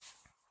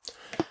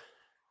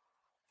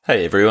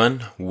Hey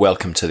everyone,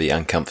 welcome to the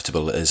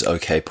Uncomfortable is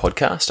Okay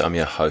podcast. I'm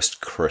your host,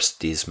 Chris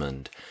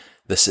Desmond.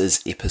 This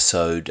is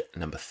episode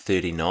number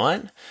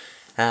 39,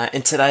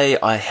 and today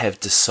I have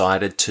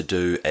decided to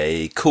do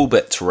a Cool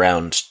Bits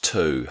round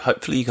 2.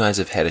 Hopefully you guys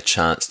have had a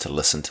chance to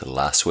listen to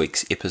last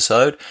week's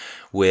episode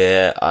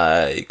where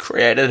I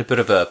created a bit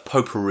of a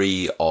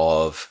potpourri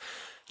of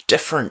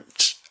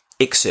different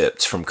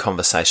excerpts from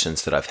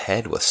conversations that I've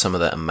had with some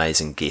of the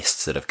amazing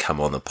guests that have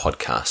come on the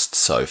podcast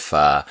so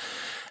far.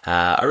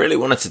 I really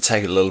wanted to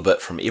take a little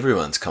bit from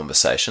everyone's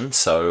conversation,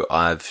 so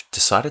I've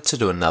decided to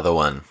do another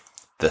one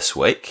this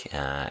week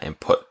and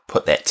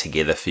put that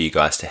together for you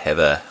guys to have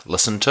a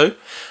listen to.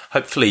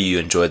 Hopefully you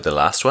enjoyed the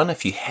last one.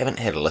 If you haven't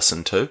had a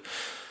listen to,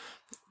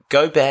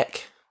 go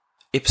back,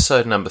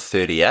 episode number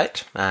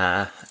 38,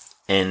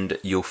 and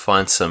you'll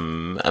find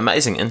some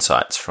amazing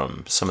insights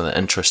from some of the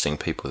interesting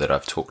people that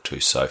I've talked to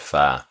so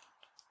far.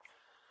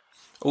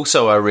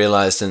 Also, I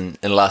realised in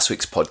last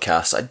week's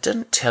podcast, I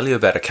didn't tell you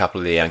about a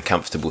couple of the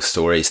uncomfortable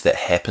stories that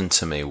happened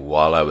to me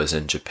while I was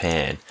in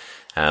Japan.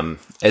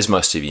 As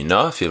most of you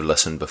know, if you've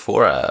listened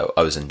before,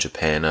 I was in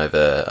Japan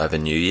over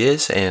New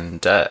Year's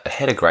and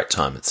had a great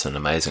time. It's an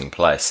amazing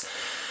place.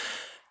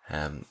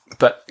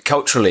 But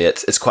culturally,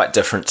 it's quite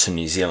different to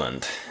New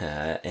Zealand,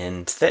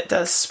 and that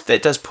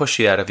does push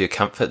you out of your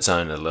comfort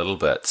zone a little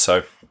bit.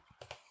 So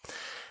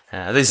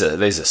these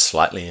are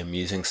slightly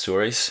amusing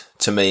stories,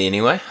 to me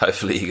anyway.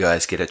 Hopefully you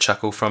guys get a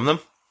chuckle from them.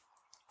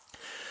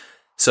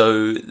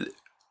 So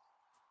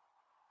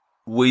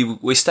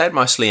we stayed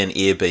mostly in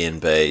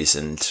Airbnbs,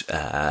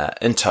 and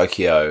in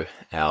Tokyo,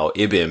 our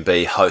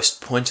Airbnb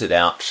host pointed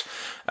out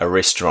a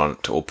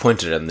restaurant, or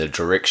pointed in the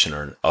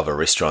direction of a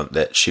restaurant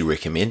that she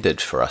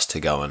recommended for us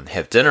to go and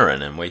have dinner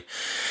in, and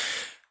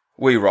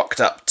we rocked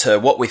up to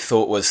what we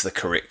thought was the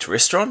correct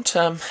restaurant.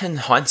 In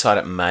hindsight,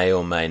 it may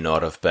or may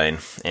not have been.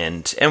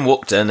 And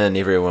walked in, and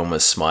everyone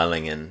was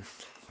smiling and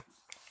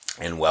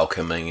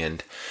welcoming.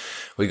 And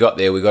we got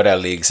there. We got our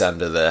legs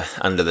under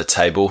the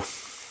table,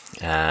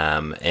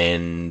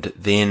 and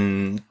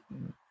then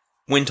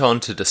went on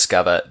to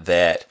discover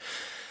that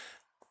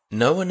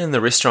no one in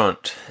the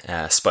restaurant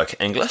spoke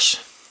English,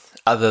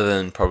 other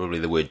than probably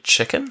the word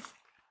chicken.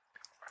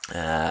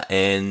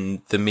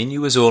 And the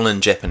menu was all in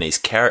Japanese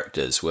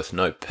characters with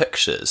no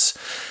pictures.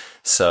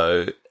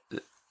 So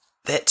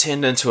that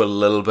turned into a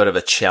little bit of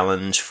a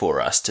challenge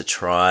for us to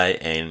try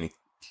and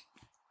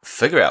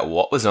figure out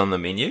what was on the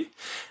menu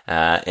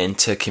and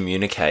to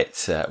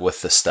communicate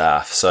with the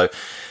staff. So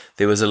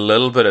there was a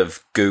little bit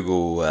of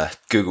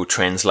Google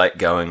Translate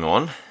going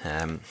on.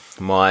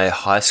 My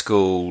high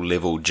school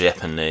level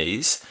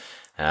Japanese,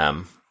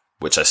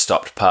 which I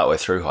stopped partway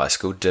through high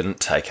school, didn't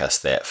take us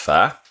that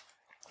far.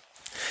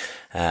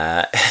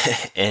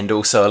 And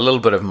also a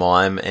little bit of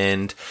mime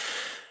and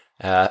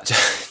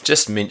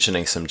just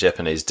mentioning some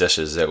Japanese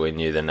dishes that we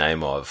knew the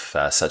name of,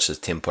 such as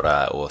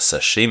tempura or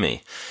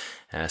sashimi.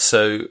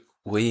 So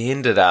we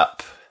ended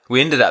up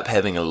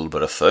having a little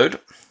bit of food,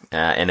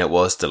 and it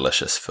was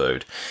delicious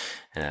food,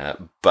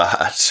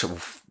 but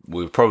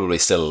we were probably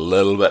still a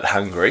little bit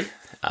hungry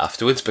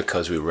afterwards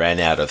because we ran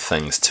out of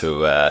things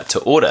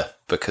to order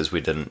because we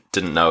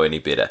didn't know any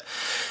better.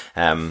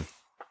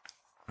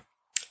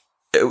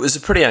 It was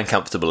a pretty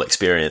uncomfortable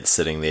experience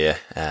sitting there,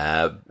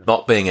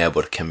 not being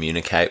able to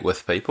communicate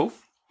with people.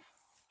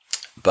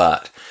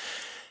 But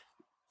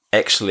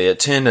actually, it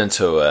turned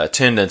into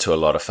a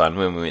lot of fun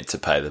when we went to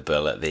pay the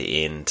bill at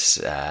the end.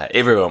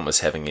 Everyone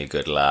was having a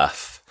good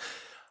laugh.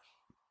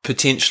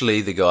 Potentially,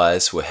 the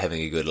guys were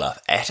having a good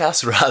laugh at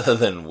us rather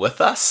than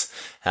with us.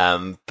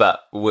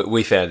 But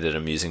we found it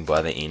amusing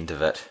by the end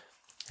of it.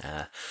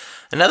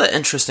 Another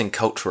interesting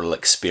cultural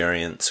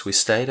experience, we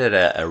stayed at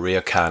a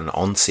ryokan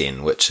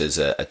onsen, which is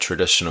a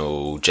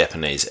traditional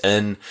Japanese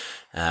inn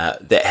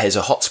that has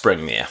a hot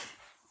spring there.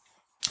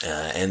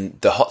 And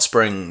the hot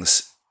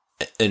springs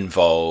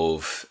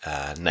involve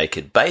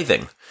naked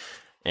bathing.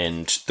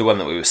 And the one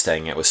that we were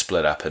staying at was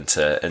split up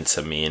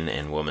into men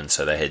and women,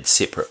 so they had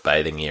separate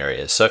bathing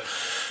areas. So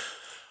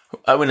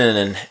I went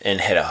in and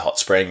had a hot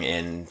spring,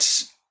 and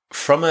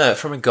from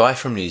a guy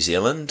from New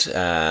Zealand,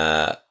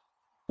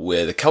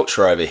 where the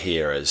culture over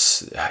here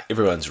is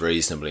everyone's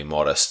reasonably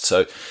modest.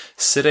 So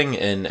sitting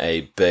in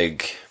a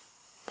big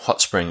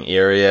hot spring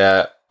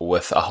area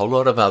with a whole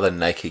lot of other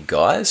naked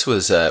guys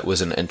was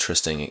an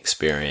interesting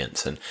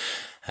experience, and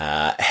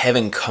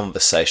having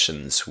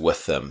conversations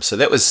with them. So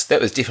that was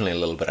definitely a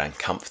little bit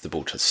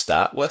uncomfortable to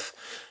start with,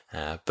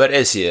 but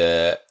as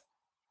you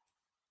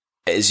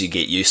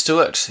get used to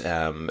it,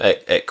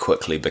 it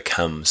quickly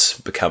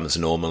becomes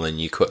normal, and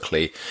you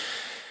quickly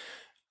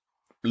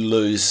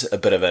lose a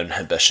bit of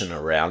inhibition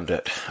around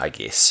it, I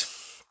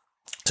guess.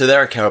 So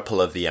there are a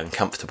couple of the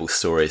uncomfortable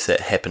stories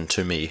that happened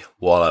to me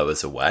while I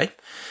was away.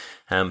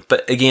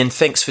 But again,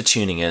 thanks for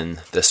tuning in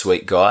this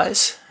week,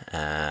 guys.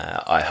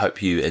 I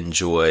hope you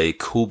enjoy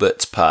Cool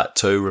Bits Part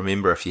 2.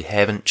 Remember, if you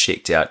haven't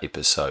checked out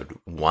episode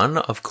 1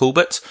 of Cool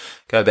Bits,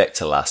 go back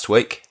to last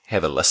week,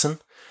 have a listen.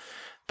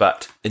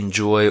 But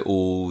enjoy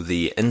all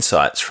the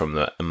insights from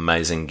the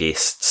amazing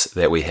guests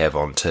that we have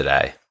on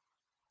today.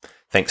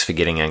 Thanks for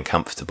getting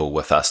uncomfortable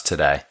with us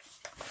today.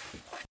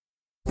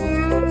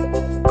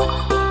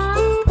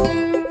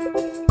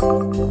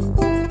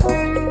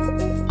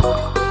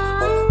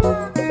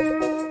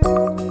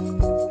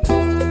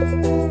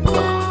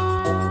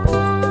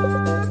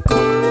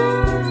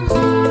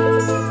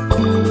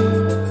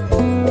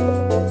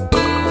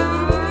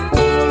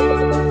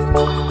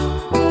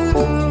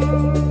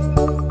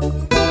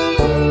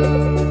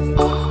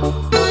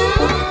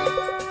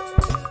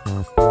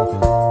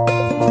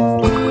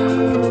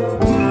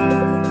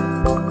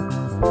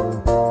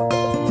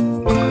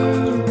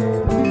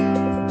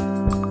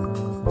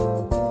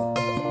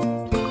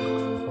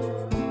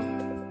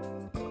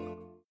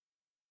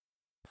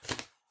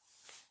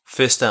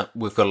 First up,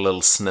 we've got a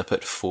little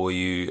snippet for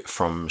you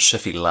from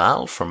Shiffy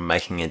Lal from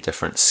Making a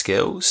Difference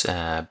Skills,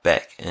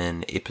 back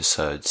in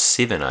episode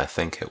 7, I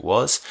think it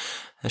was.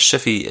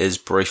 Shiffy is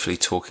briefly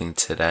talking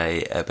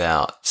today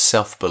about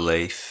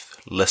self-belief,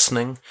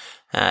 listening,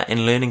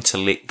 and learning to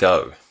let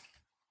go.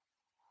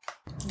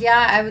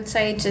 Yeah, I would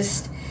say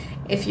just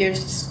if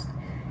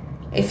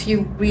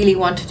you really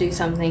want to do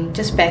something,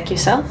 just back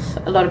yourself.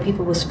 A lot of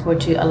people will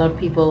support you. A lot of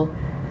people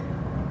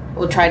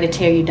will try to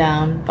tear you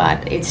down,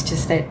 but it's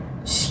just that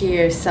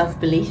sheer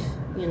self-belief,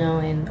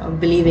 and or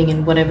believing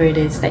in whatever it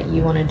is that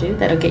you want to do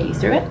that'll get you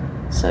through it.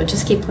 So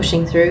just keep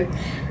pushing through.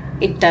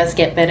 It does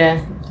get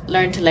better.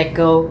 Learn to let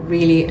go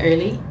really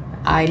early.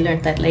 I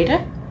learned that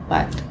later,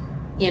 but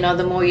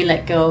the more you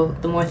let go,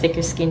 the more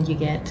thicker skinned you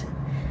get.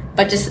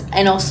 But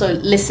and also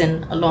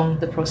listen along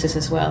the process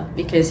as well,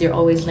 because you're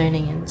always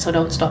learning, and so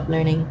don't stop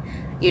learning.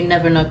 You're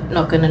never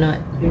not going to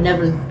know. You're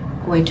never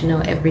going to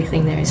know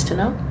everything there is to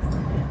know.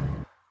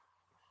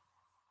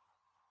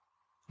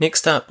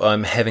 Next up,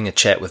 I'm having a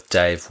chat with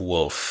Dave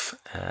Wolf.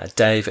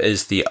 Dave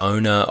is the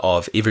owner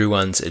of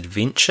Everyone's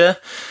Adventure,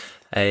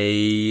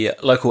 a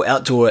local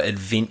outdoor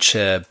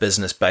adventure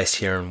business based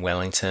here in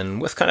Wellington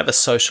with kind of a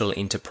social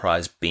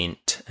enterprise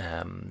bent.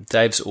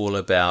 Dave's all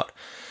about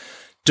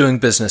doing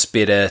business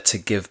better to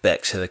give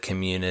back to the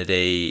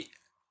community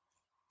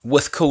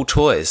with cool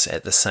toys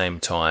at the same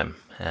time.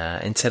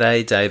 And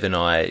today, Dave and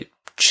I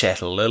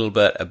chat a little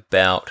bit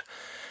about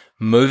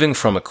moving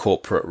from a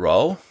corporate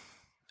role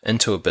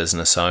into a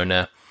business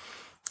owner,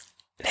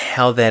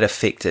 how that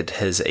affected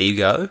his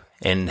ego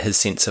and his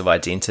sense of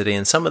identity,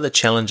 and some of the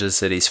challenges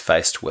that he's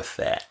faced with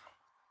that.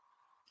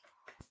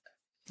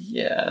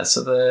 Yeah,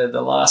 so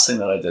the last thing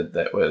that I did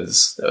that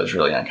was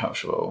really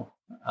uncomfortable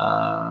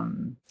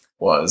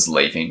was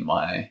leaving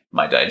my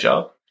day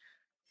job.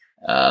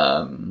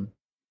 There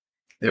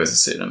was a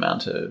certain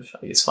amount of,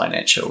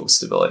 financial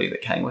stability that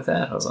came with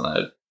that. I was on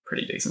a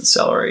pretty decent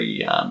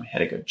salary,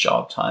 had a good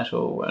job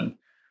title, and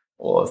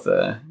all of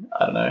the,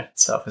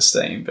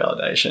 self-esteem,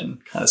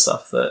 validation kind of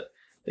stuff that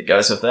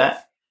goes with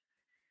that.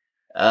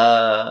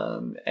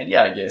 And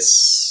yeah, I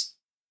guess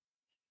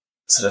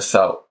sort of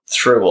felt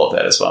through all of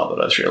that as well,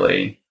 that I was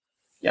really,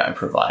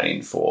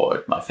 providing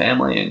for my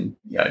family and,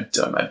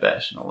 doing my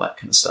best and all that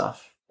kind of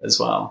stuff as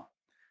well.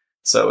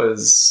 So it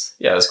was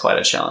quite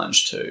a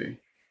challenge to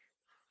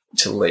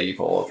leave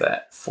all of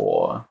that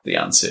for the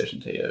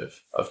uncertainty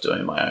of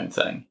doing my own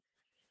thing.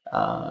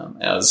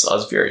 And I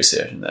was very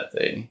certain that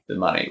the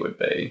money would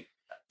be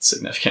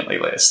significantly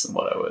less than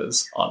what I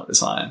was on at the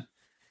time.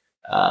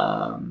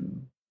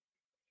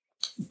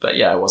 But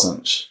yeah, I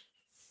wasn't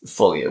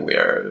fully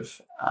aware of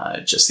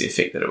just the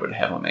effect that it would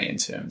have on me in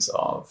terms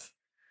of,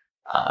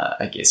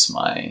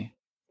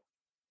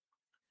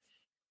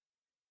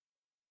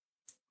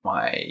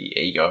 my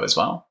ego as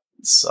well.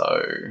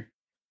 So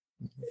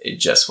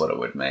just what it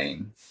would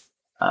mean,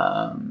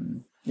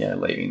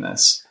 leaving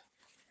this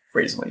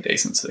reasonably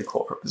decent sort of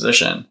corporate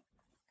position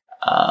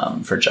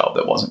for a job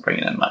that wasn't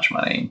bringing in much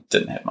money,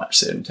 didn't have much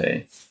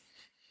certainty,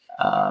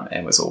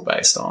 and was all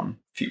based on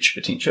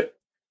future potential,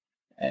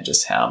 and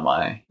just how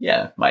my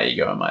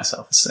ego and my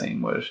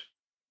self-esteem would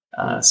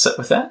sit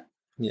with that.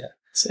 Yeah.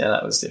 So yeah,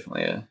 that was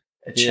definitely a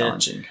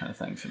challenging kind of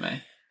thing for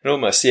me. It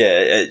almost,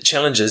 it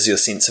challenges your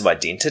sense of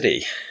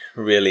identity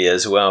really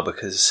as well,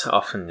 because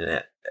often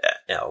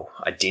our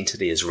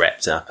identity is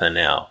wrapped up in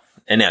our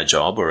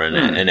job or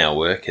in our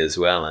work as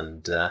well,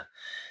 and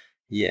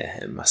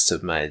it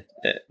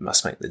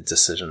must make the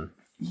decision.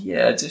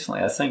 Yeah,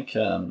 definitely. I think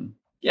a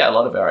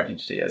lot of our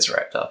identity is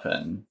wrapped up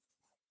in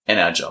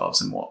our jobs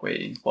and what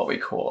we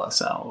call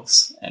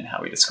ourselves and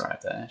how we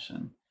describe that,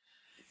 and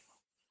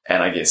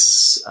I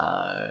guess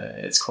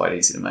it's quite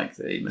easy to make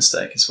the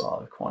mistake as well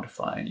of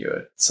quantifying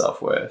your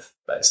self-worth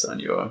based on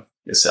your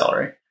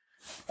salary,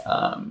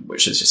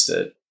 which is just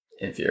a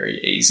very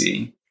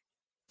easy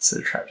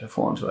sort of trap to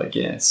fall into, I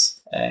guess.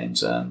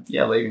 And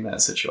leaving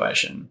that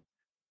situation,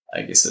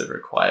 I guess it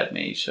required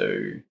me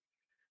to,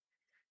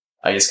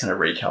 kind of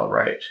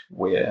recalibrate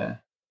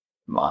where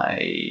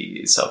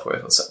my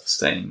self-worth or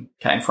self-esteem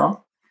came from.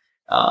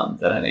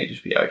 That I needed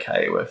to be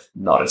okay with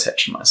not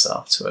attaching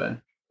myself to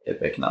a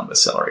big number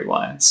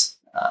salary-wise.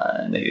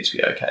 I needed to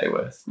be okay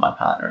with my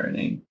partner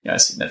earning,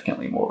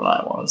 significantly more than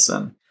I was,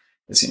 and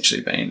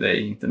essentially being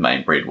the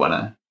main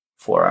breadwinner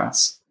for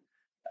us.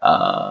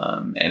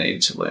 I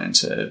needed to learn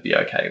to be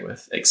okay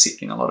with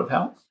accepting a lot of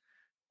help.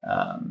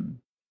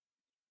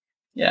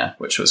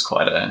 Which was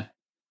quite a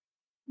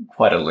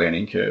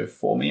learning curve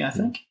for me, I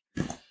think.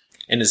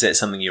 And is that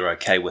something you're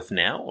okay with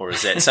now, or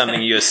is that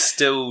something you're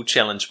still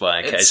challenged by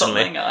occasionally? It's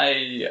something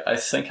I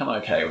think I'm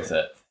okay with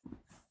it.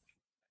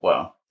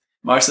 Well,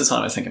 most of the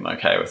time I think I'm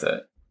okay with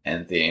it.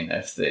 And then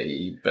if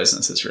the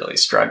business is really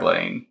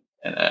struggling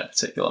in a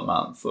particular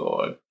month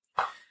or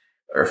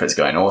if it's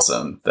going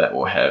awesome, that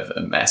will have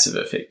a massive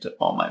effect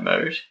on my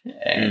mood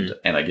and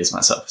I guess my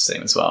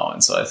self-esteem as well.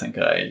 And so I think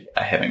I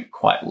haven't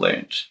quite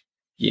learnt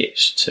yet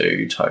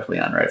to totally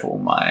unravel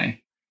my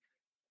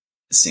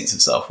sense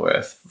of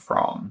self-worth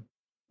from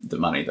the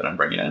money that I'm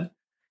bringing in,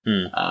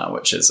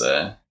 which is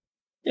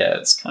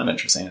it's kind of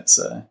interesting. It's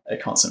a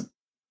constant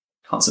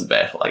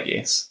battle, I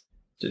guess,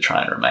 to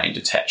try and remain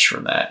detached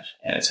from that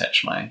and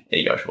attach my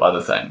ego to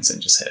other things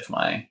and just have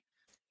my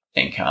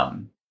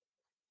income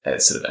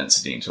as sort of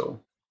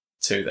incidental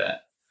to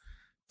that.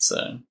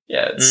 So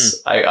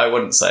I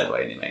wouldn't say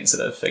by any means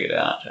that I've figured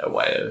out a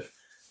way of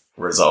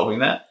resolving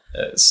that.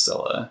 It's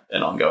still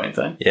an ongoing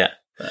thing. Yeah.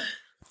 But.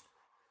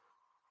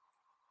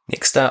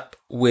 Next up,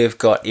 we've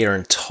got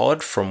Erin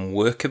Todd from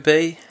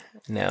Workerbee.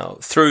 Now,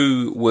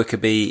 through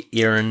Workerbee,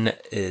 Erin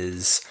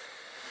is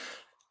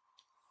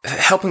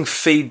helping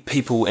feed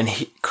people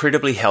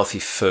incredibly healthy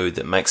food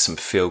that makes them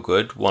feel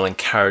good while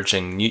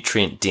encouraging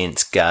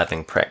nutrient-dense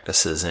gardening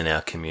practices in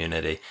our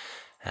community.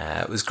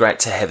 It was great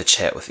to have a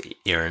chat with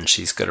Erin.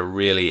 She's got a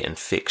really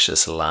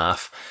infectious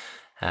laugh.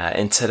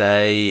 And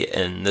today,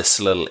 in this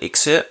little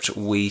excerpt,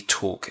 we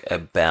talk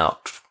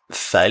about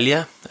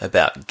failure,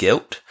 about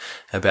guilt,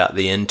 about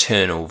the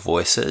internal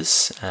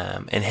voices,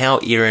 and how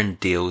Erin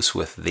deals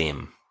with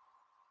them.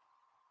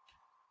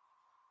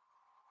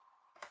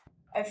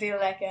 I feel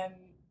like I'm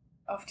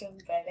often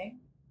failing.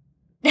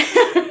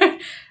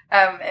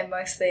 And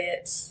mostly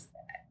it's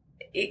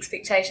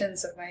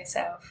expectations of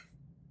myself,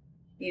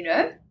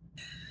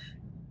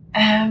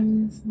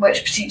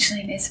 which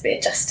potentially needs to be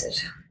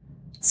adjusted.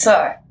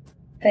 So,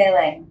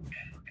 failing.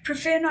 I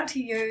prefer not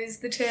to use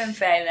the term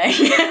failing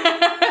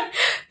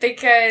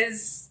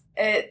because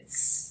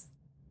it's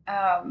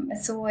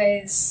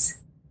always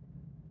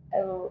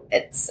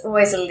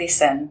a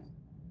lesson,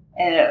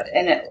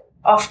 and it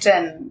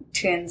often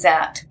turns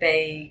out to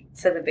be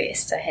for the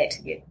best. I hate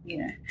to get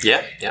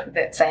a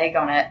bit vague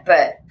on it,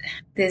 but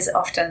there's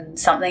often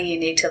something you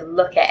need to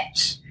look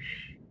at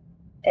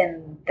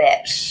in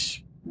that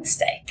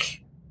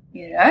mistake,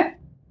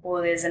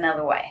 or there's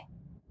another way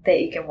that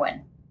you can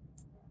win.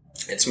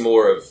 It's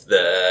more of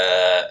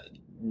the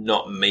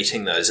not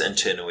meeting those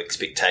internal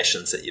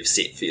expectations that you've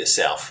set for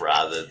yourself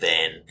rather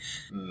than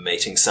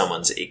meeting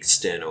someone's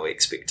external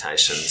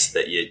expectations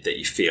that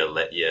you feel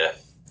that you,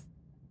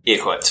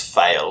 air quotes,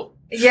 fail.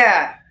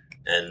 Yeah.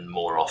 And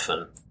more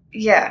often.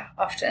 Yeah,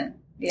 often.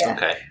 Yeah.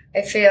 Okay.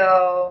 I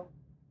feel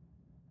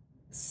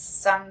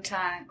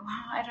sometimes,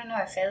 I don't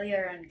know,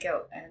 failure and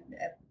guilt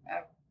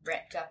are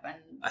wrapped up in...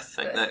 I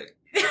think that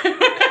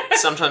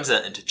sometimes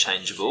they're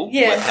interchangeable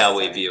with how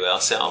we view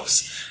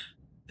ourselves.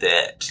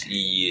 That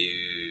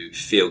you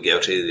feel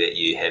guilty that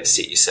you have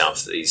set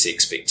yourself these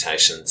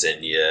expectations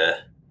and you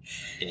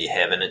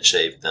haven't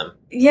achieved them.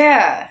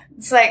 Yeah,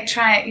 it's like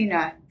trying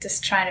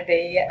to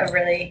be a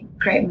really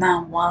great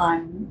mum while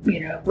I'm,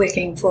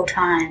 working full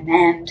time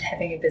and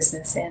having a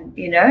business, and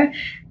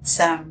there's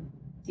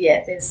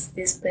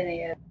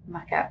plenty of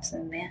muck ups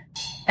in there.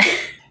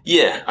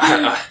 Yeah,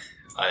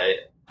 I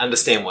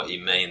understand what you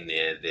mean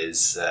there.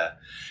 There's,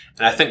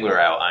 and I think we're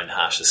our own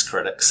harshest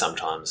critics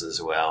sometimes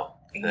as well.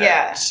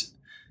 Yeah.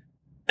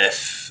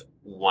 If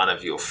one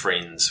of your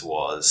friends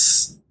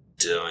was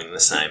doing the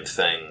same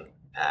thing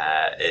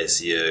as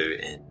you,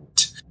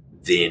 and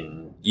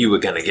then you were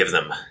going to give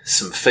them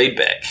some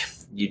feedback,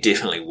 you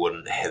definitely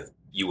wouldn't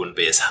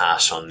be as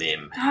harsh on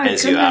them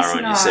as you are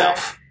on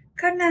yourself.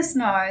 Goodness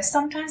no.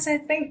 Sometimes I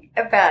think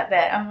about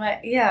that. I'm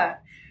like, yeah.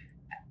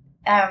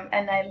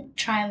 And I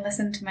try and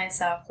listen to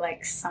myself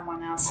like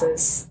someone else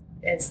is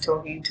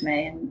talking to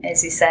me. And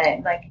as you say,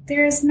 like,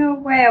 there is no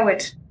way I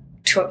would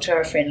talk to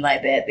a friend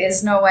like that.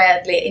 There's no way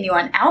I'd let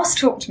anyone else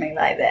talk to me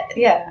like that.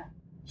 Yeah.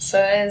 So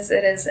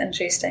it is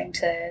interesting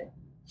to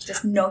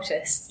just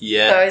notice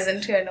those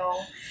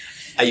internal...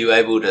 Are you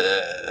able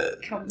to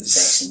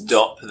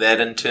stop that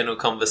internal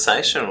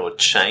conversation or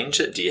change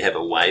it? Do you have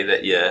a way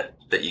that you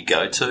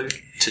go to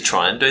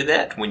try and do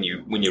that when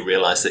you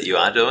realise that you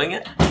are doing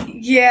it?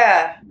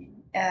 Yeah.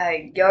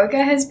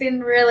 Yoga has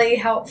been really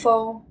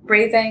helpful.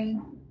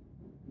 Breathing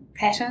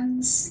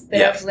patterns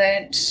that I've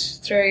learnt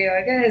through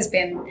yoga has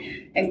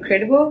been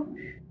incredible,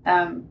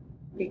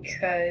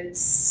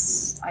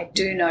 because I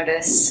do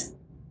notice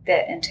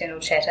that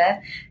internal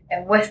chatter,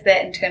 and with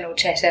that internal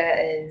chatter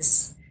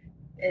is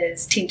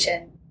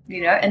tension,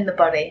 in the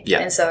body. Yeah.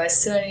 And so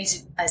as soon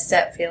as I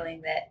start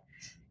feeling that,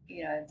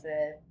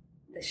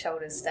 the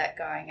shoulders start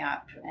going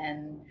up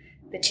and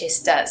the chest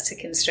starts to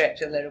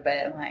constrict a little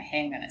bit, I'm like,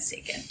 hang on a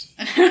second.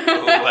 I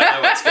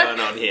know what's going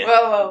on here.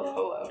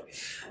 Whoa.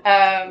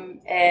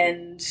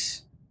 And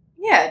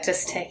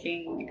just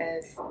taking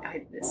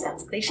it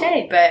sounds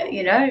cliche, but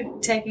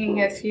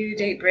taking a few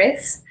deep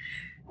breaths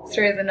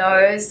through the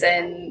nose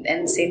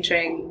and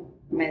centering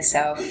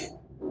myself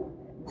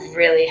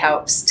really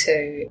helps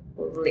to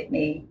let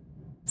me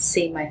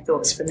see my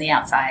thoughts from the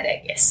outside,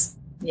 I guess.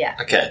 Yeah.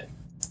 Okay,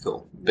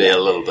 cool. Be a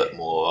little bit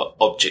more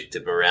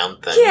objective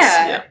around things.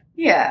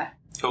 Yeah.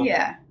 Cool.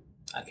 Yeah.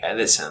 Okay,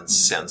 that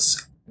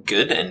sounds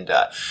good, and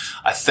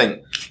I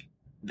think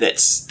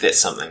that's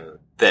something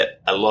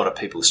that a lot of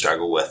people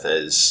struggle with,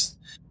 is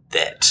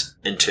that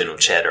internal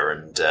chatter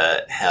and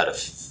how to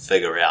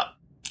figure out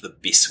the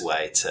best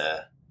way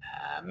to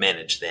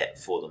manage that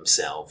for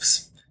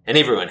themselves. And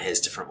everyone has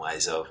different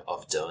ways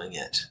of doing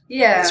it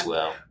as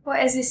well. Well,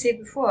 as you said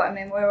before, I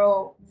mean, we're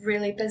all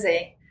really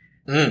busy.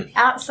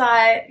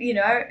 Outside,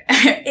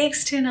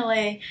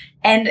 externally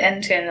and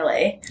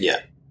internally.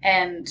 Yeah.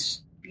 And,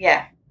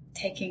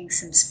 taking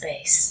some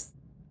space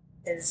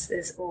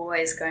is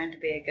always going to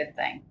be a good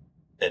thing.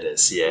 It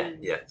is, yeah.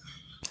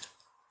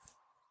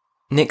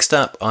 Next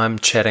up, I'm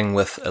chatting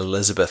with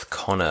Elizabeth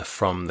Connor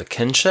from The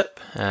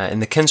Kinship.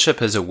 And The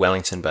Kinship is a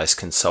Wellington-based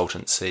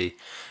consultancy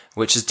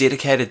which is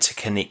dedicated to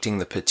connecting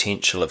the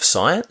potential of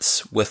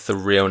science with the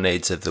real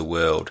needs of the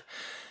world.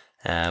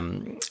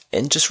 And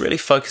just really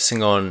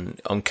focusing on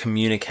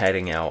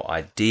communicating our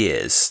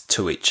ideas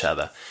to each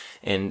other.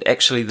 And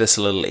actually this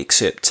little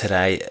excerpt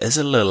today is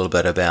a little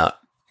bit about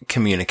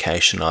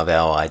communication of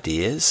our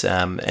ideas,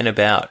 and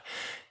about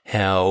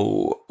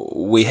how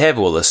we have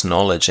all this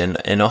knowledge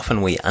and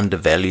often we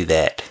undervalue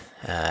that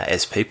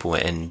as people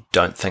and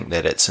don't think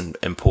that it's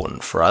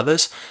important for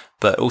others,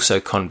 but also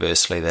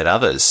conversely that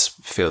others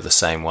feel the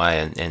same way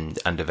and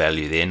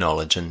undervalue their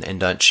knowledge and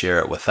don't share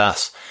it with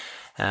us.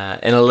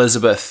 And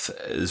Elizabeth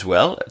as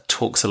well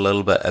talks a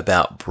little bit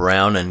about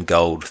brown and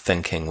gold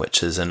thinking,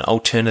 which is an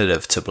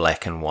alternative to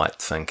black and white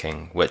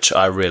thinking, which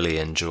I really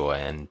enjoy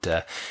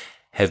and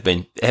have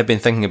been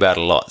thinking about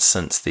a lot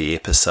since the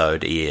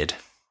episode aired.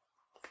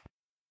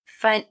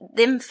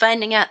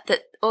 Finding out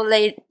that all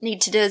they need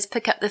to do is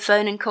pick up the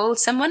phone and call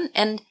someone,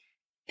 and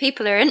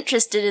people are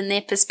interested in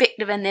their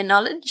perspective and their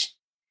knowledge.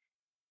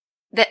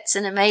 That's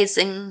an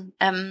amazing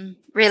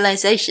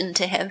realization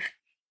to have.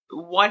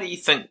 Why do you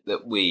think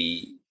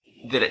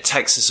that it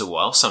takes us a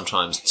while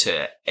sometimes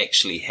to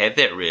actually have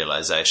that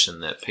realization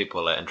that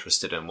people are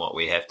interested in what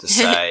we have to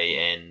say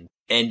and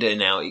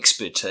in our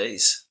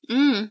expertise?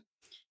 I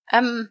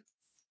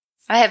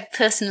have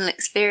personal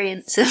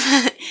experience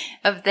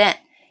of that.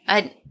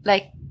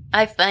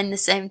 I find the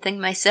same thing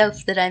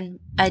myself, that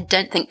I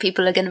don't think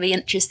people are going to be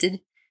interested.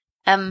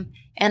 And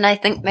I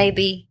think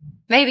maybe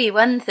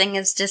one thing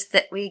is just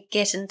that we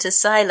get into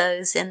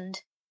silos, and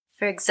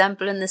for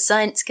example, in the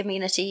science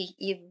community,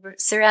 you're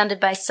surrounded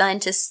by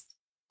scientists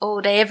all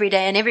day, every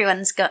day, and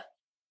everyone's got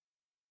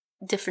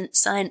different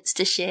science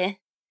to share.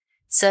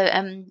 So,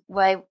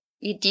 why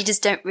you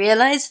just don't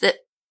realize that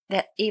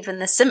even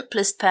the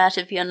simplest part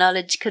of your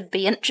knowledge could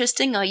be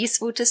interesting or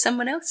useful to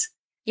someone else?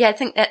 Yeah, I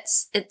think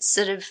it's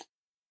sort of,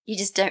 you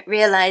just don't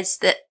realize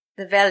that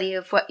the value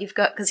of what you've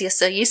got because you're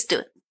so used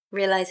to it,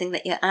 realizing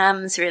that your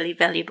arm's really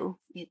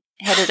valuable. You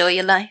had it all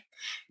your life.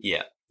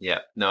 Yeah.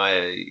 No,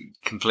 I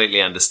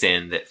completely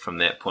understand that from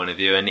that point of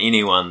view. And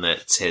anyone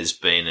that has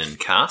been in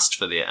cast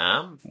for their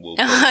arm will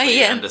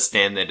probably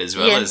understand that as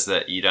well, is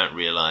that you don't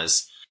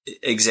realize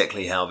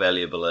exactly how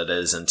valuable it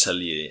is until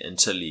you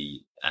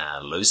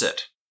lose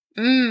it.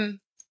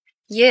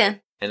 Yeah.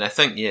 And I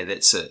think,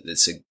 that's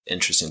an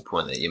interesting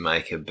point that you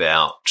make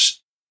about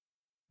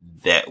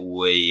that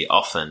we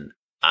often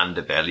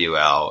undervalue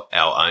our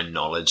own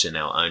knowledge and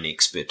our own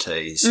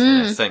expertise.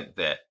 And I think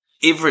that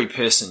every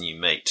person you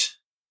meet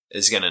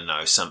is going to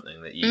know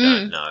something that you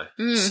don't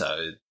know.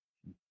 So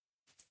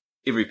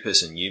every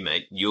person you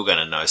meet, you're going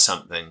to know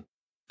something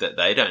that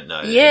they don't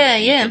know. Yeah,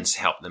 and you can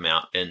help them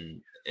out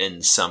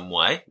in some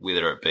way,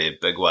 whether it be a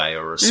big way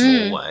or a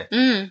small way.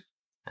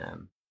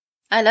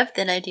 I love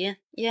that idea.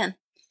 Yeah.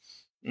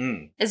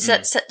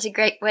 That's such a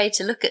great way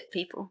to look at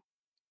people.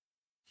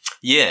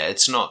 Yeah,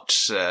 it's not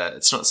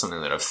something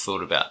that I've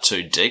thought about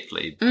too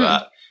deeply,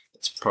 but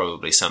it's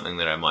probably something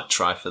that I might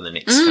try for the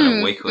next kind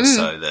of week or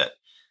so, that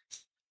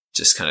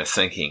just kind of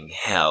thinking,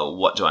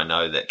 what do I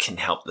know that can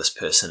help this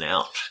person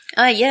out?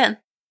 Oh, yeah.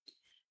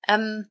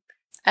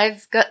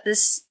 I've got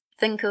this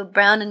thing called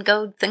brown and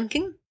gold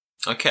thinking.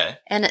 Okay.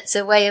 And it's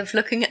a way of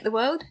looking at the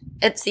world.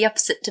 It's the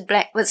opposite to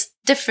black, it's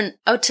different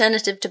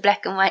alternative to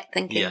black and white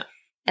thinking. Yeah.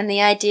 And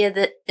the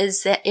idea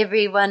is that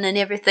everyone and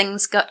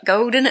everything's got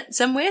gold in it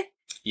somewhere.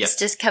 Yep. It's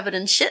just covered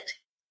in shit.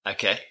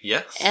 Okay,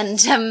 yeah. And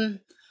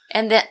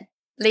that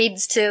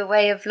leads to a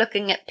way of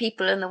looking at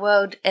people in the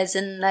world as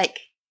in,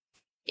 like,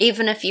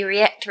 even if you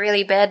react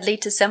really badly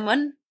to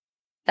someone,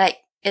 like,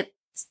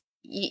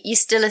 you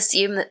still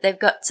assume that they've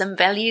got some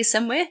value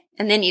somewhere,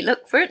 and then you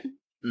look for it.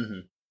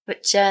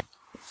 Which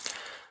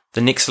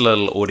the next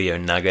little audio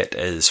nugget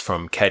is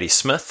from Katie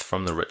Smith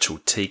from the Ritual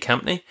Tea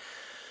Company.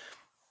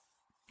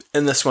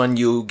 In this one,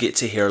 you'll get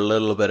to hear a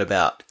little bit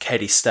about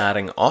Katie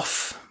starting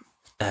off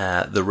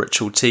the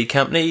Ritual Tea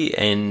Company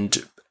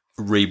and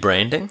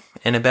rebranding,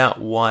 and about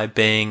why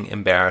being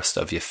embarrassed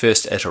of your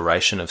first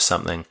iteration of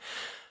something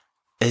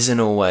isn't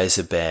always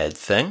a bad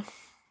thing.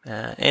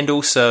 And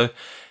also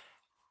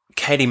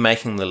Katie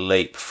making the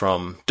leap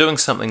from doing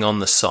something on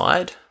the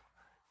side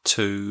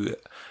to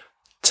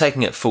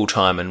taking it full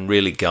time and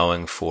really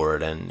going for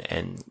it,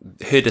 and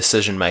her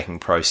decision making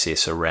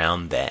process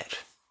around that.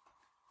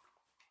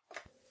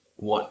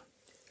 What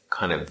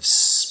kind of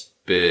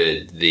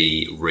spurred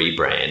the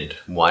rebrand?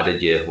 Why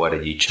did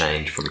you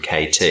change from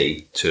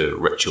KT to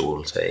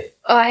Ritual Tea?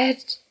 I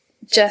had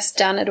just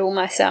done it all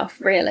myself,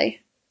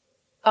 really.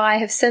 I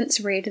have since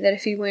read that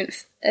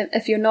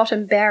if you're not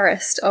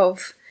embarrassed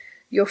of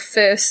your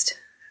first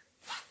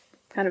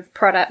kind of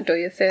product or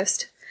your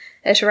first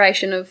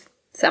iteration of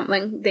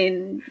something,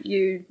 then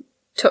you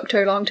took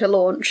too long to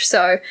launch.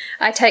 So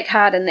I take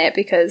heart in that,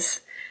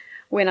 because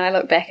when I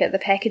look back at the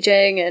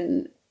packaging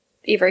and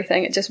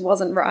everything, it just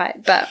wasn't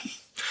right. But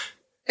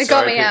it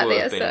got me out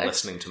there. People have been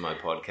listening to my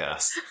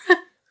podcast.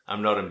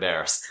 I'm not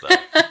embarrassed though.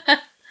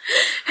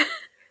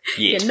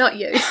 Yeah, not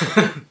you.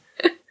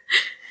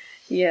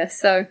 Yeah,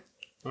 so.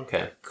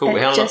 Okay, cool.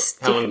 How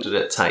long did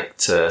it take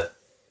to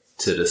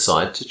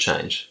decide to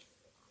change?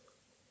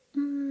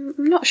 I'm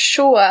not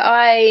sure.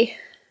 I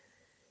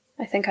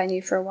think I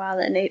knew for a while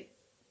that it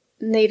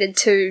needed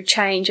to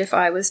change if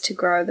I was to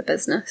grow the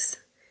business.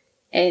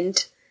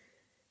 And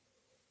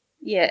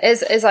yeah,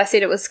 as I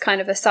said, it was kind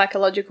of a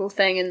psychological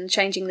thing, and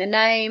changing the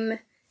name,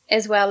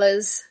 as well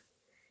as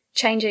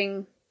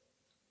changing,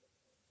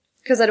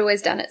 because I'd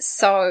always done it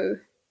so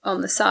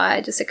on the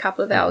side, just a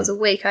couple of hours a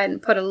week. I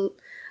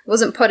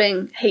wasn't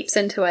putting heaps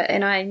into it,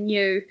 and I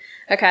knew,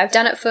 okay, I've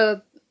done it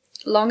for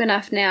long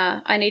enough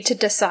now. I need to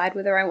decide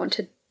whether I want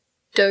to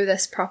do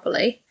this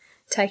properly,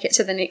 take it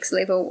to the next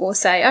level, or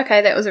say,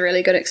 okay, that was a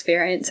really good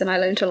experience and I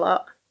learned a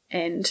lot,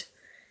 and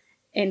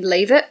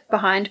leave it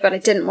behind. But I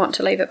didn't want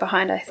to leave it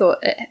behind. I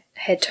thought it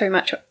had too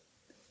much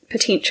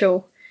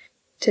potential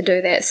to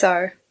do that,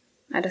 so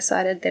I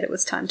decided that it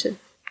was time to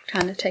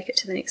kind of take it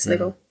to the next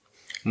level.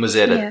 Was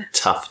that a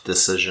tough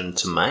decision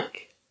to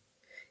make?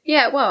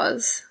 Yeah, it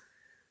was.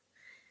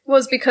 It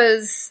was,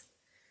 because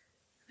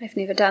it's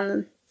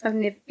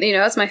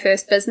my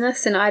first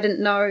business, and I don't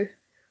know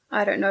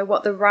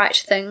what the right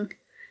thing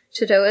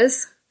to do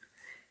is.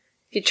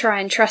 You try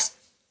and trust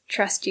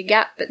your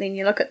gut, but then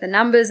you look at the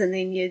numbers, and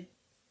then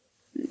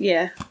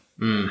a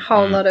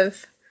whole lot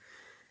of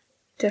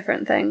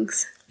different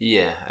things.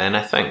 Yeah, and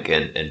I think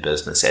in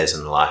business, as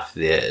in life,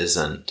 there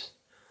isn't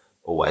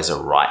always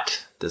a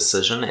right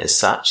decision as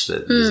such.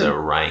 That there's a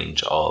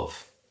range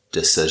of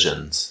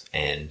decisions,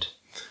 and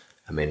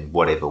I mean,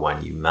 whatever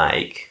one you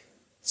make,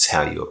 it's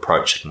how you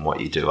approach it and what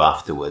you do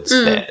afterwards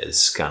that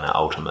is going to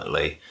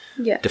ultimately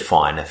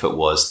define if it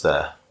was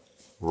the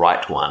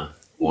right one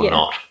or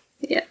not.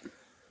 Yeah.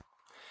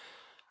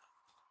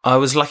 I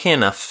was lucky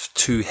enough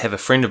to have a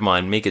friend of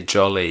mine, Mega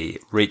Jolly,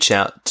 reach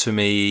out to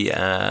me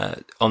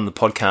on the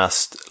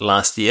podcast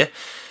last year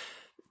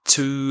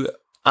to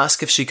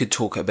ask if she could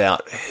talk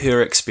about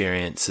her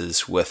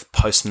experiences with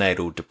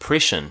postnatal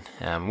depression,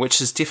 which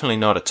is definitely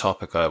not a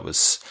topic I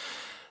was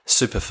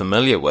super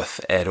familiar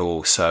with at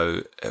all.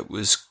 So it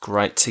was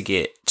great to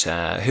get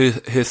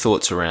her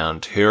thoughts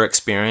around her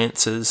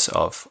experiences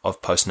of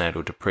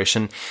postnatal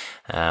depression,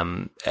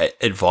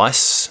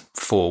 advice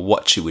for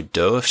what she would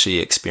do if she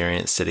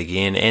experienced it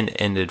again,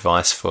 and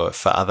advice for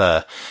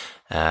other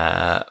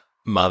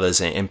mothers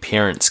and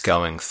parents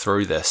going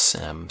through this.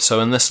 So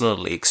in this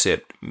little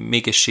excerpt,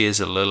 Mega shares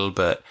a little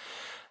bit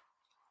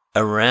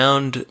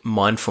around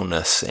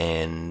mindfulness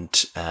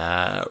and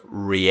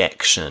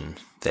reaction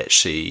that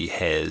she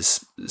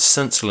has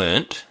since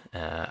learnt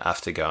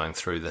after going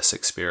through this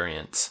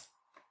experience.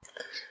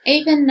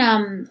 Even,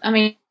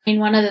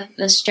 one of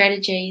the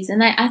strategies,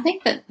 and I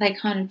think that they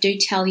kind of do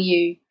tell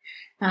you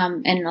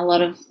in a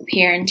lot of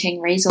parenting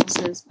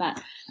resources,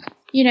 but,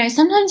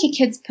 sometimes your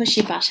kids push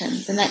your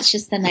buttons, and that's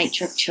just the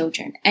nature of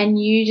children,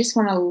 and you just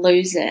want to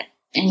lose it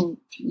and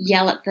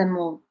yell at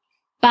them.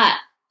 But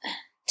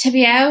to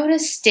be able to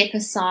step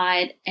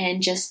aside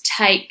and just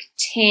take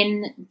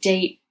 10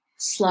 deep,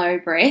 slow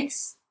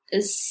breaths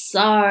is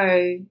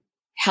so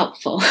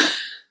helpful.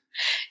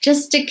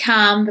 Just to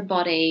calm the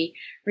body,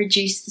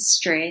 reduce the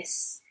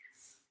stress,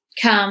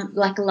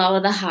 lower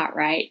the heart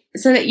rate,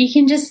 so that you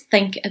can just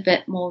think a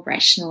bit more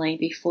rationally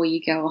before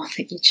you go off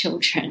at your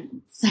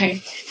children. So,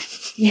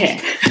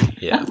 yeah.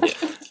 Yeah.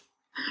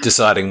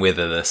 Deciding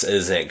whether this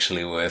is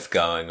actually worth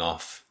going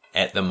off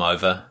at them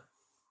over.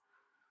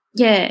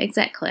 Yeah,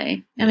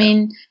 exactly. I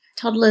mean,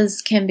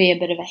 toddlers can be a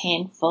bit of a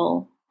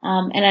handful.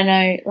 And I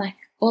know,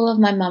 all of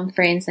my mum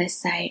friends, they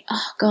say,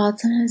 oh, God,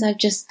 sometimes I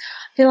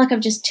feel like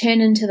I've just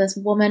turned into this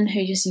woman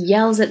who just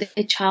yells at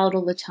their child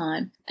all the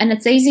time. And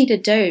it's easy to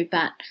do,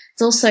 but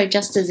it's also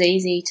just as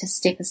easy to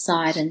step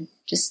aside and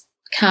just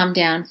calm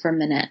down for a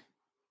minute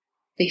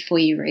before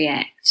you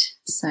react.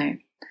 So,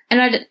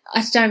 and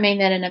I don't mean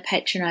that in a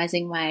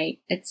patronizing way.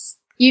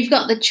 You've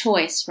got the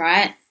choice,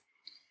 right?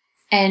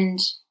 And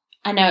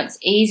I know it's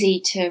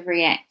easy to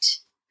react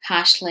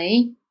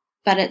harshly,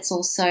 but it's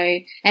also,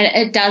 and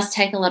it does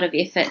take a lot of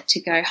effort to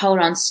go, hold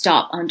on,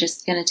 stop, I'm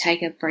just going to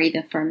take a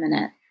breather for a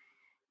minute.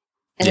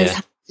 It is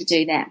hard to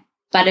do that.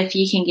 But if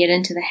you can get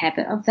into the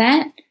habit of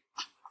that,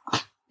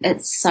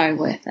 it's so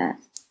worth it.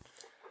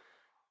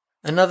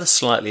 Another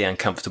slightly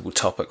uncomfortable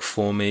topic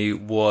for me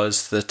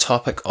was the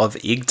topic of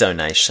egg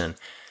donation.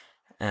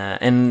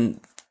 And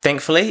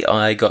thankfully,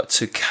 I got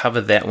to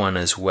cover that one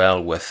as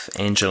well with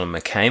Angela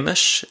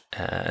McCamish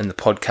in the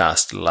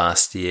podcast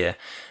last year.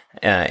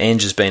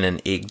 Ange has been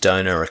an egg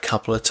donor a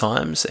couple of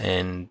times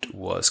and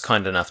was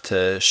kind enough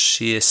to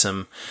share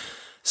some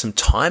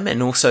time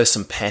and also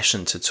some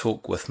passion to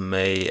talk with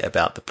me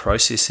about the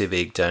process of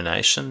egg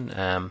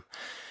donation.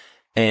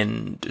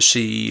 And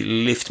she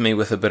left me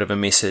with a bit of a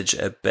message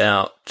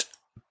about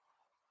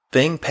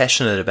being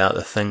passionate about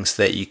the things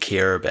that you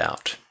care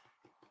about.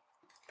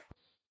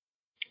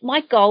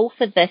 My goal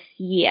for this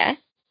year,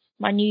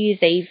 my New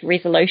Year's Eve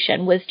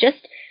resolution, was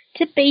just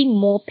to be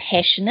more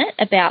passionate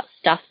about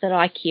stuff that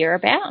I care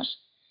about.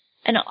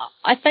 And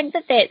I think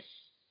that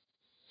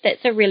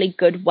that's a really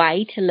good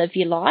way to live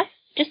your life,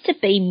 just to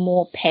be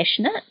more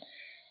passionate.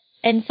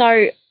 And so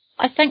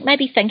I think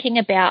maybe thinking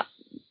about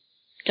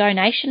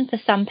donation for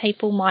some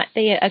people might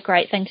be a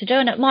great thing to do.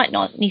 And it might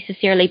not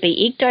necessarily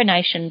be egg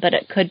donation, but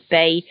it could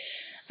be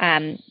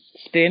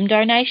sperm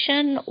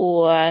donation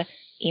or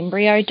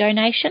embryo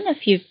donation.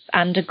 If you've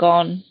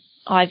undergone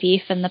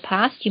IVF in the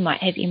past, you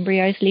might have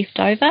embryos left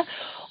over.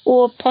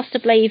 Or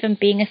possibly even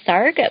being a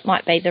surrogate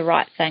might be the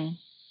right thing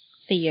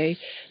for you.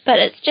 But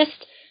it's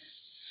just,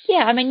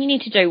 you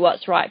need to do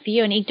what's right for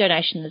you, and egg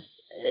donation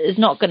is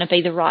not going to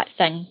be the right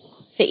thing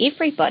for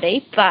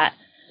everybody, but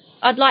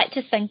I'd like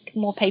to think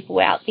more people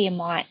out there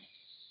might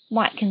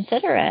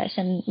consider it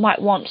and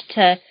might want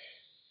to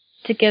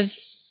give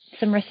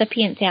some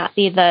recipients out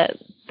there the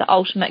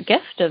ultimate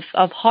gift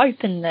of hope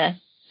and the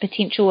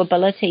potential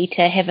ability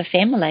to have a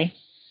family.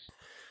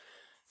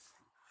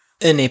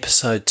 In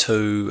episode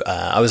 2,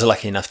 I was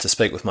lucky enough to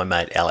speak with my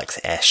mate Alex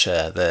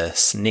Asher.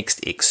 This next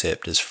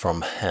excerpt is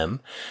from him.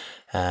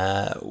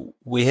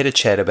 We had a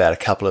chat about a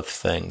couple of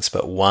things,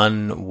 but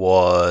one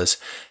was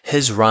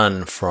his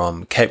run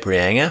from Cape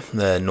Reinga,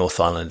 the North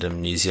Island of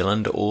New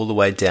Zealand, all the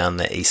way down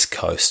the east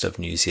coast of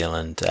New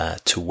Zealand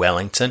to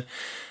Wellington.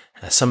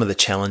 Some of the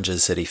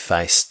challenges that he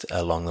faced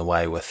along the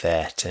way with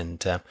that,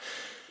 and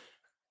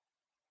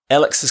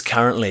Alex is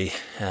currently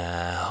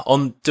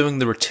on doing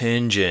the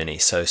return journey,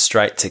 so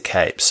straight to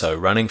Cape, so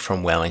running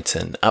from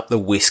Wellington up the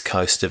west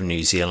coast of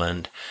New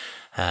Zealand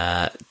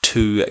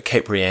to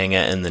Cape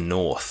Reinga in the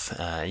north.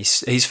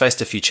 He's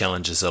faced a few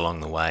challenges along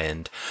the way,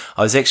 and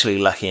I was actually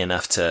lucky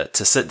enough to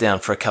sit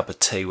down for a cup of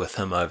tea with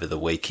him over the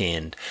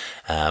weekend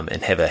and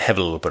have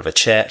a little bit of a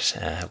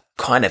chat.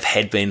 Kind of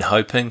had been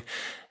hoping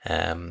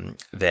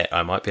that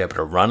I might be able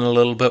to run a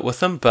little bit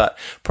with him, but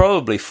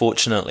probably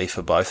fortunately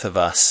for both of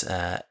us,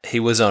 he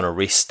was on a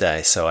rest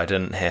day, so I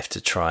didn't have to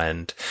try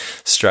and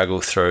struggle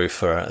through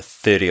for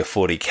 30 or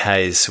 40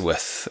 Ks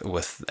with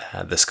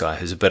this guy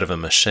who's a bit of a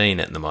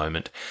machine at the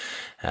moment.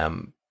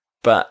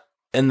 But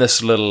in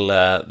this little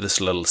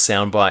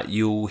soundbite,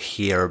 you'll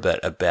hear a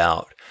bit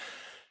about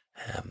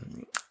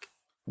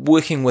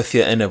working with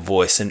your inner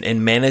voice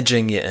and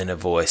managing your inner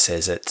voice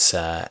as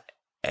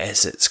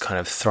it's kind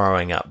of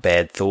throwing up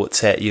bad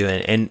thoughts at you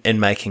and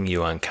making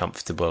you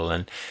uncomfortable,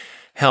 and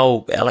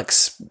how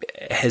Alex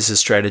has a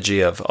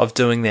strategy of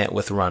doing that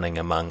with running,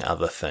 among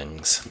other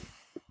things.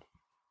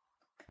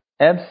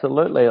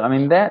 Absolutely. I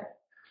mean, that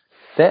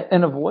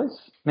inner voice,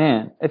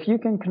 man, if you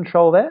can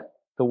control that,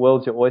 the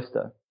world's your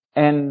oyster.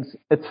 And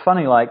it's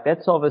funny, like,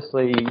 that's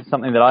obviously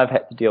something that I've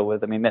had to deal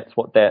with. I mean, that's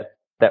what that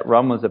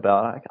run was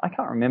about. I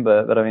can't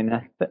remember, but I mean,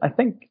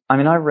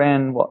 I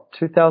ran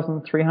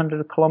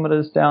 2,300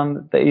 kilometers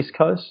down the East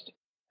Coast.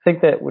 I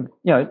think that would,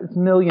 it's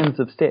millions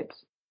of steps.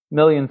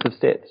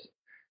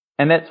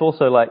 And that's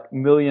also like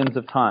millions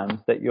of times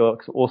that you're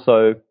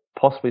also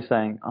possibly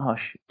saying,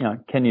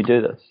 can you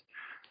do this?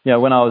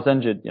 When I was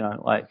injured,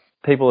 like,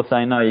 people are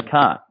saying, no, you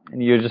can't.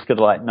 And you're just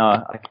gonna like,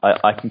 no,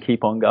 I can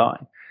keep on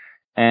going.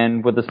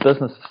 And with this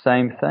business, the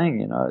same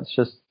thing, it's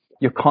just,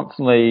 you're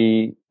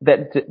constantly,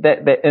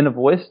 that inner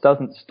voice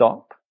doesn't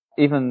stop.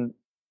 Even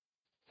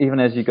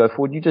as you go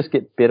forward, you just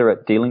get better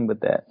at dealing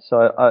with that.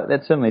 So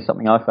that's certainly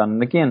something I found.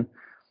 And again,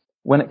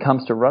 when it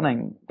comes to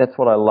running, that's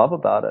what I love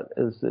about it,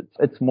 is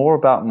it's more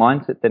about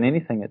mindset than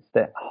anything. It's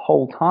that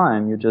whole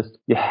time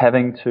you're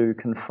having to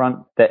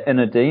confront that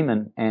inner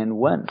demon and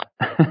win.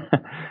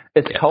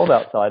 It's cold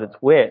outside. It's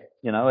wet.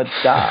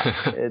 It's dark.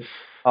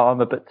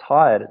 I'm a bit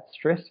tired. It's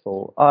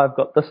stressful. I've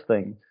got this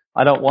thing.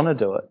 I don't want to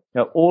do it.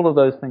 All of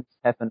those things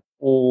happen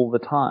all the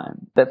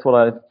time. That's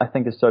what I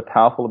think is so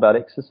powerful about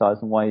exercise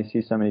and why you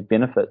see so many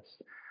benefits,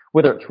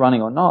 whether it's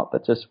running or not,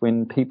 but just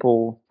when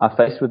people are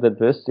faced with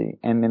adversity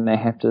and then they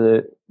have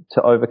to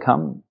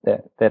overcome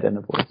that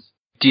inner voice.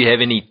 Do you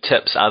have any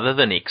tips other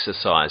than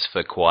exercise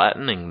for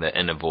quietening the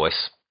inner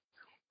voice?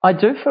 I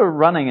do for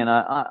running, and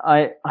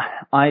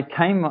I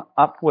came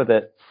up with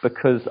it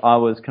because I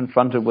was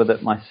confronted with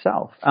it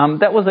myself.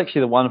 That was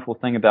actually the wonderful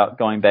thing about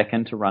going back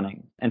into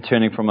running and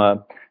turning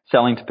from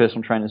selling to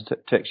personal trainers to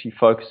actually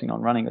focusing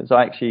on running, is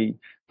I actually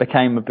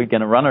became a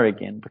beginner runner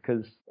again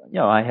because,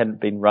 I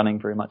hadn't been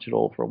running very much at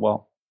all for a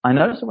while. I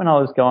noticed that when I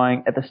was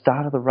going at the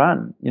start of the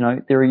run,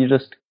 you're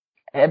just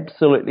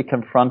absolutely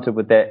confronted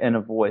with that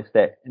inner voice,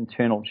 that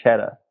internal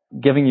chatter,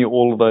 giving you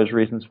all of those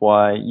reasons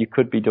why you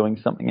could be doing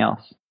something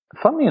else.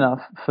 Funnily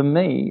enough, for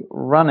me,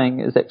 running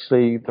is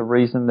actually the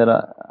reason that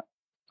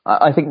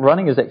I think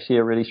running is actually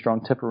a really strong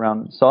tip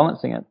around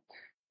silencing it.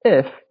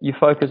 If you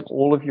focus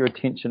all of your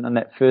attention in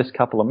that first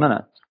couple of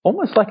minutes,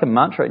 almost like a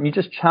mantra, and you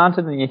just chant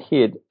it in your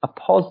head, a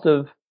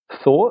positive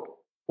thought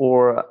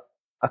or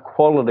a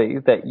quality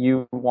that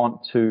you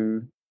want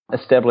to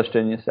establish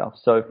in yourself.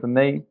 So for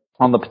me,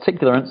 on the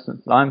particular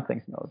instance that I'm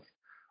thinking of,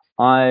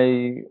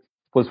 I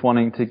was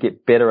wanting to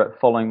get better at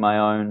following my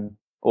own,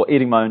 or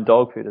eating my own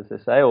dog food, as they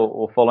say,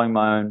 or following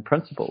my own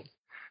principles.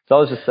 So I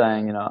was just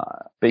saying,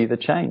 be the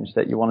change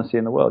that you want to see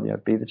in the world,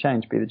 be the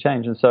change, be the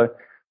change. And so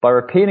by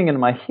repeating it in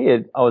my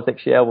head, I was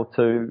actually able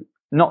to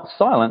not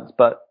silence,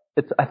 but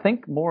it's, I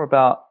think, more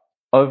about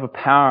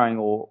overpowering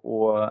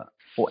or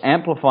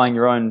amplifying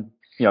your own,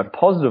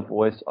 positive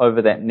voice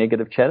over that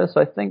negative chatter.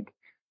 So I think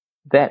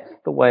that's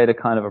the way to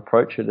kind of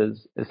approach it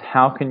is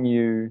how can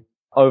you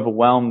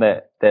overwhelm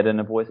that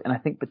inner voice? And I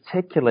think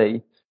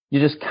particularly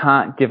you just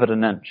can't give it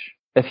an inch.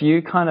 If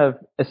you kind of,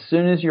 as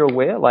soon as you're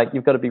aware, like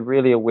you've got to be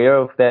really aware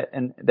of that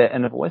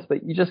inner voice,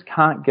 but you just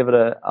can't give it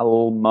a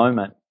little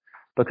moment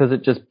because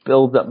it just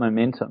builds up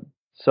momentum.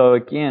 So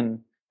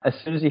again, as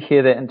soon as you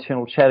hear that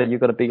internal chatter, you've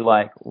got to be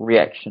like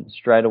reaction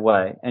straight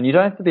away. And you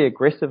don't have to be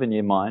aggressive in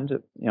your mind,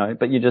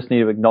 but you just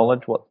need to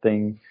acknowledge what's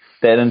being,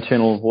 that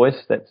internal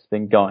voice that's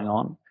been going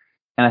on.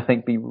 And I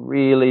think be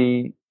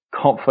really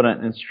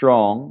confident and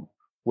strong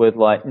with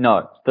like,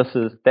 no, this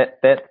is,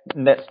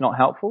 that's not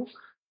helpful.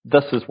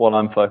 This is what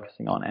I'm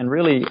focusing on, and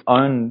really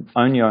own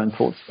your own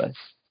thought space.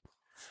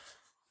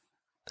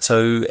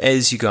 So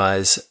as you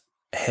guys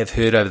have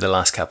heard over the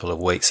last couple of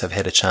weeks, I've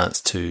had a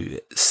chance to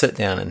sit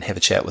down and have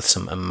a chat with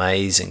some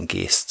amazing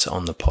guests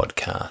on the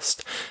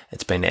podcast.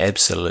 It's been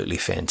absolutely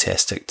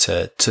fantastic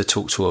to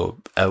talk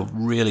to a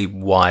really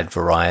wide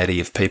variety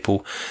of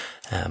people,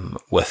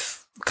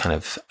 with kind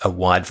of a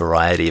wide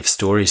variety of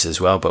stories as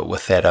well, but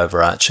with that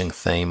overarching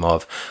theme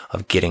of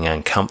getting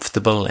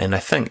uncomfortable. And I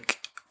think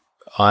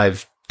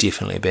I've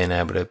definitely been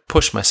able to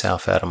push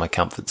myself out of my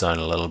comfort zone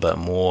a little bit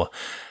more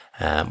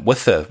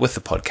with the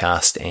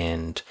podcast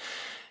and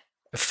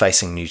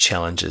facing new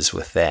challenges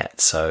with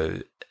that. So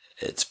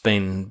it's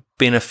been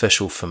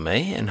beneficial for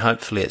me, and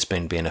hopefully it's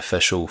been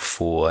beneficial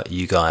for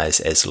you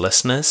guys as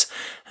listeners.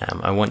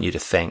 I want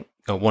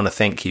to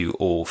thank you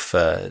all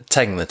for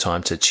taking the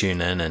time to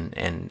tune in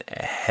and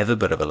have a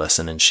bit of a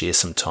listen and share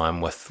some time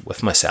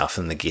with myself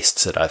and the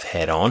guests that I've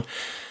had on.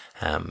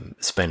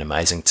 It's been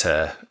amazing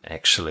to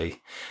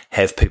actually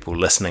have people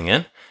listening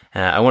in.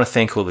 I want to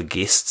thank all the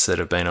guests that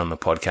have been on the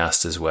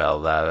podcast as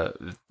well.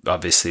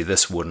 Obviously,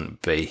 this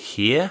wouldn't be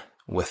here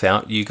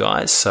without you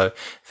guys. So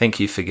thank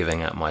you for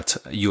giving up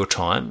your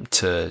time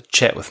to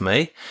chat with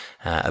me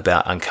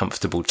about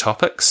uncomfortable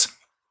topics.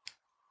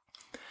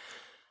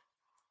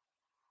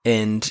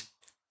 And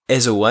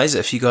as always,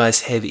 if you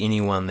guys have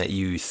anyone that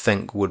you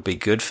think would be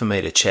good for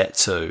me to chat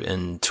to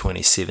in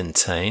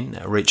 2017,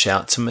 reach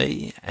out to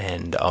me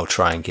and I'll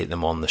try and get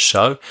them on the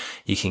show.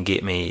 You can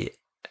get me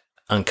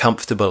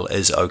Uncomfortable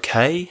is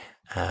Okay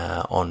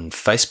on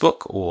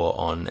Facebook or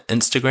on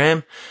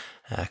Instagram,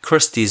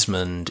 Chris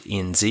Desmond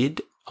NZ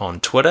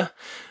on Twitter,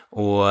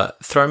 or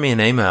throw me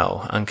an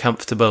email,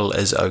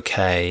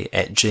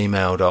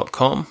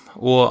 uncomfortableisokay@gmail.com,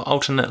 or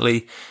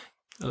alternately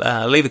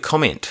leave a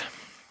comment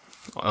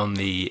on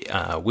the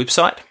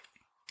website.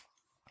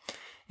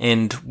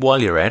 And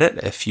while you're at it,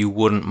 if you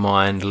wouldn't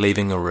mind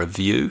leaving a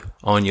review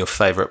on your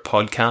favourite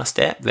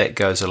podcast app, that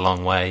goes a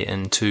long way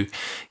into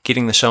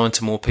getting the show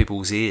into more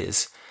people's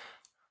ears.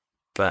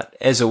 But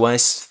as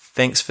always,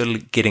 thanks for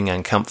getting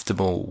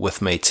uncomfortable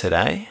with me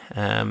today,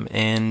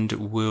 and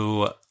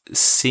we'll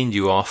send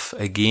you off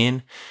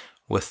again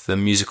with the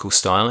musical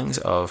stylings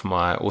of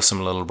my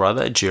awesome little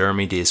brother,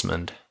 Jeremy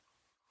Desmond.